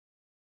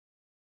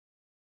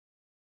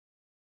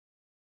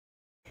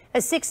A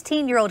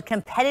 16-year-old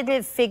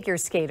competitive figure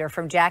skater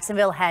from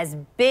Jacksonville has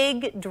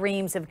big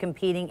dreams of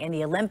competing in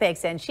the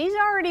Olympics, and she's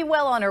already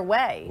well on her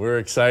way. We're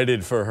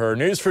excited for her.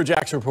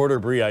 News4Jax reporter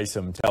Bree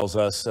Isom tells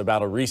us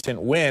about a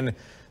recent win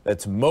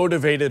that's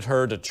motivated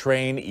her to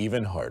train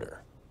even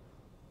harder.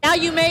 Now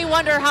you may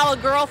wonder how a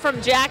girl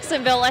from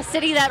Jacksonville, a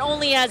city that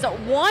only has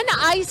one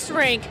ice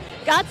rink,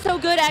 got so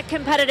good at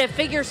competitive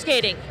figure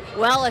skating.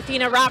 Well,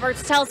 Athena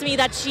Roberts tells me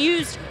that she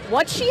used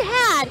what she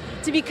had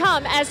to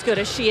become as good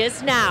as she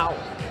is now.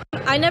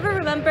 I never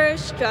remember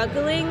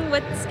struggling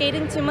with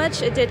skating too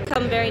much. It did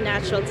come very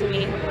natural to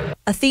me.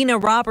 Athena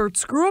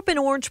Roberts grew up in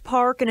Orange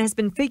Park and has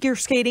been figure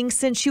skating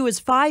since she was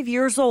 5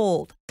 years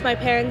old. My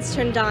parents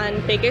turned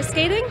on figure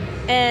skating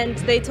and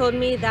they told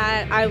me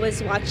that I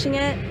was watching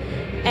it,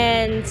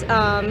 and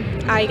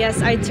I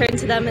guess I turned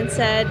to them and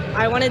said,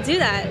 I want to do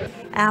that.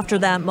 After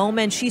that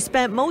moment, she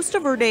spent most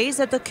of her days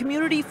at the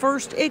Community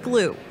First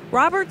Igloo.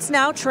 Roberts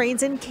now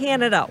trains in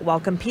Canada while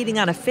competing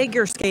on a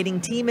figure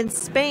skating team in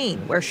Spain,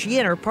 where she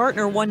and her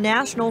partner won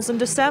nationals in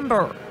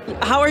December.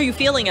 How are you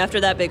feeling after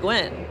that big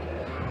win?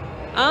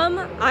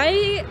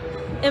 I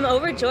am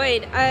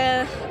overjoyed.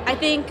 I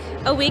think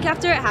a week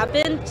after it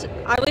happened,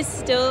 I was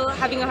still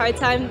having a hard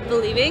time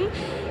believing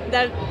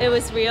that it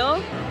was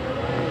real.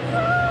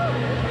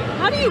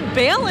 How do you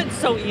balance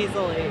so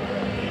easily?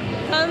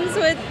 Comes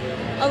with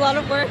a lot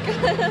of work.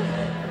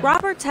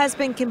 Roberts has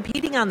been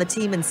competing on the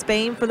team in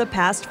Spain for the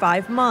past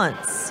 5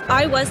 months.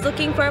 I was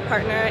looking for a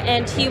partner,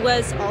 and he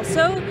was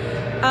also,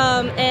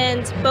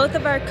 and both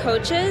of our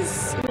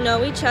coaches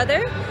know each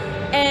other,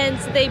 and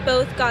they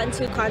both got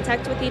into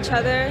contact with each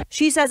other.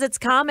 She says it's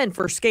common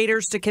for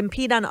skaters to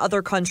compete on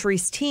other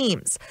countries'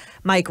 teams.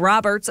 Mike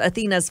Roberts,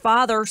 Athena's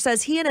father,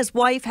 says he and his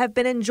wife have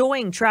been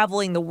enjoying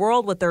traveling the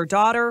world with their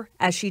daughter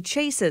as she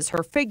chases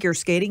her figure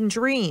skating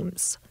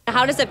dreams.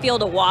 How does it feel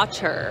to watch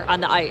her on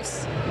the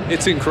ice?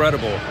 It's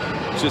incredible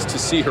just to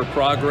see her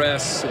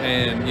progress,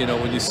 and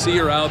when you see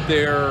her out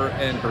there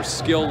and her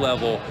skill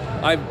level.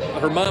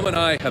 Her mom and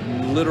I have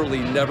literally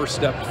never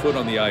stepped foot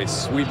on the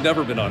ice. We've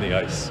never been on the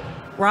ice.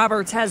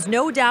 Roberts has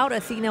no doubt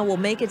Athena will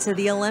make it to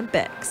the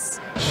Olympics.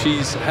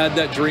 She's had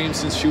that dream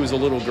since she was a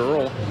little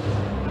girl,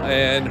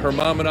 and her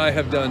mom and I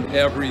have done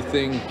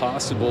everything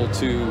possible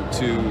to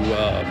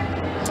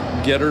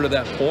get her to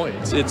that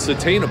point. It's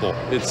attainable.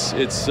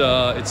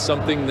 It's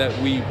something that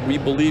we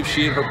believe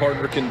she and her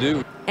partner can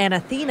do. And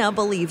Athena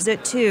believes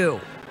it too.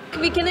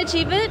 We can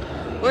achieve it.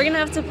 We're gonna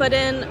have to put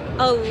in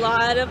a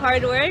lot of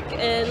hard work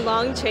and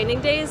long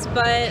training days,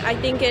 but I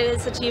think it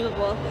is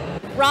achievable.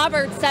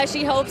 Roberts says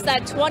she hopes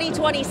that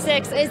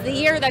 2026 is the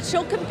year that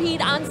she'll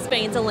compete on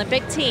Spain's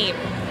Olympic team.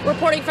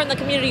 Reporting from the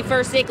Community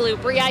First Igloo,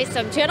 Bree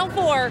Isom, Channel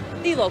 4,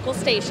 the local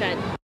station.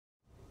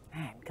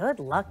 Man, good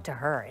luck to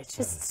her. It's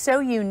just so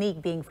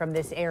unique being from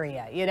this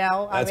area, you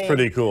know? That's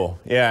pretty cool.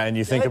 Yeah, and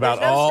you think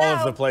about all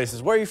of the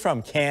places. Where are you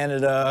from?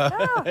 Canada,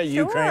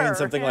 Ukraine, sure.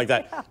 something like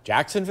that.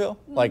 Jacksonville?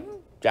 Like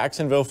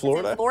Jacksonville,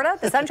 Florida? Florida,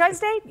 the Sunshine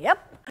State?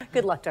 Yep.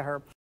 Good luck to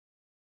her.